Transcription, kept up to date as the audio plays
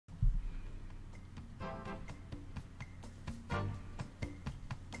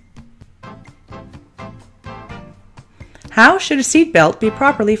How should a seatbelt be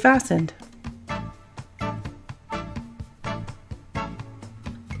properly fastened?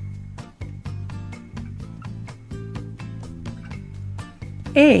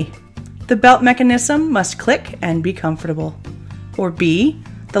 A. The belt mechanism must click and be comfortable. Or B.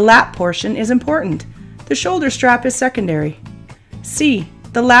 The lap portion is important. The shoulder strap is secondary. C.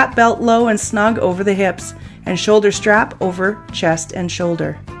 The lap belt low and snug over the hips and shoulder strap over chest and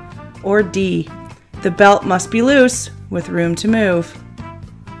shoulder. Or D. The belt must be loose with room to move.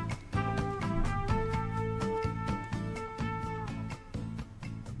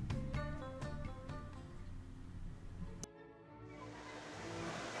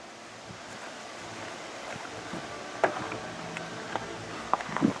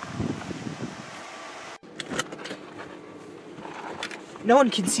 No one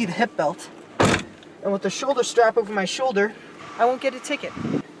can see the hip belt. And with the shoulder strap over my shoulder, I won't get a ticket.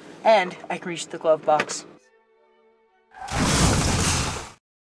 And I greased the glove box.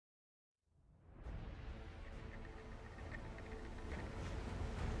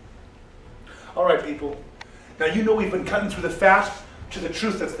 All right, people. Now you know we've been cutting through the fat to the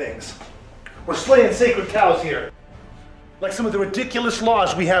truth of things. We're slaying sacred cows here. Like some of the ridiculous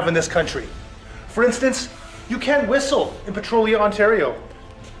laws we have in this country. For instance, you can't whistle in Petrolia, Ontario.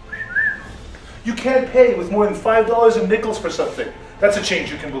 You can't pay with more than $5 in nickels for something. That's a change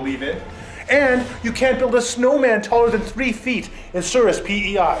you can believe in. And you can't build a snowman taller than 3 feet in Surrey,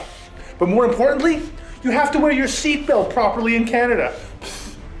 PEI. But more importantly, you have to wear your seatbelt properly in Canada.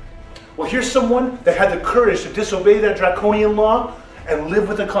 Well, here's someone that had the courage to disobey that draconian law and live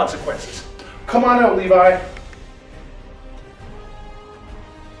with the consequences. Come on out, Levi.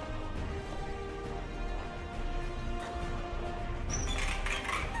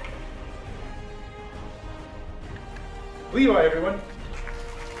 Levi, everyone.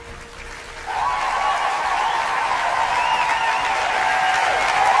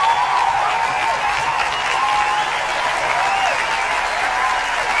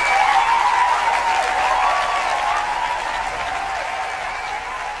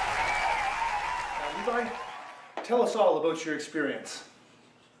 Now, Levi, tell us all about your experience.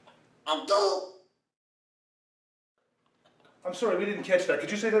 I'm sorry, we didn't catch that.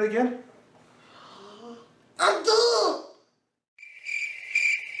 Could you say that again?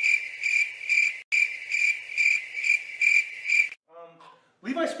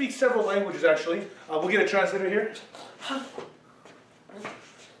 Levi speaks several languages, actually. We'll get a translator here.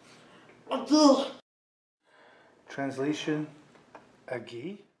 Translation,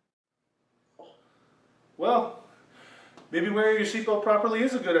 Agi? Well, maybe wearing your seatbelt properly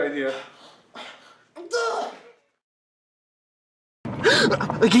is a good idea.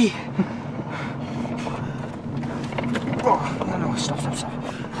 Agi! Oh, no, stop.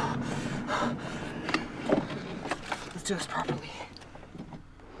 Let's do this properly.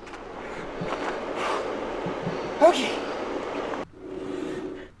 Okay.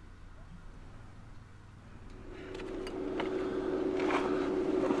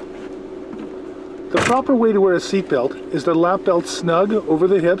 The proper way to wear a seatbelt is the lap belt snug over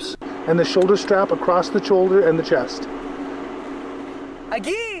the hips and the shoulder strap across the shoulder and the chest.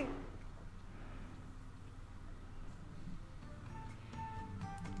 Agi!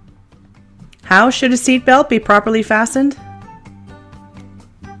 How should a seatbelt be properly fastened?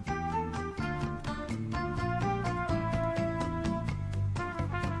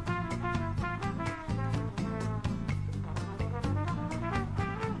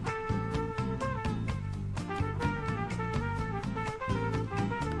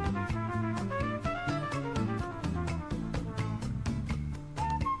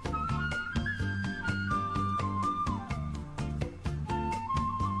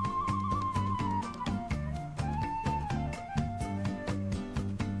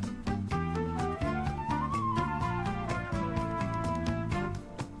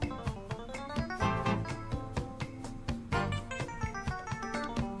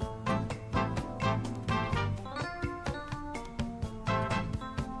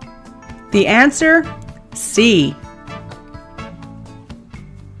 The answer, C.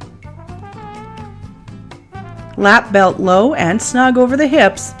 Lap belt low and snug over the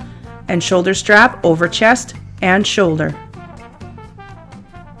hips and shoulder strap over chest and shoulder.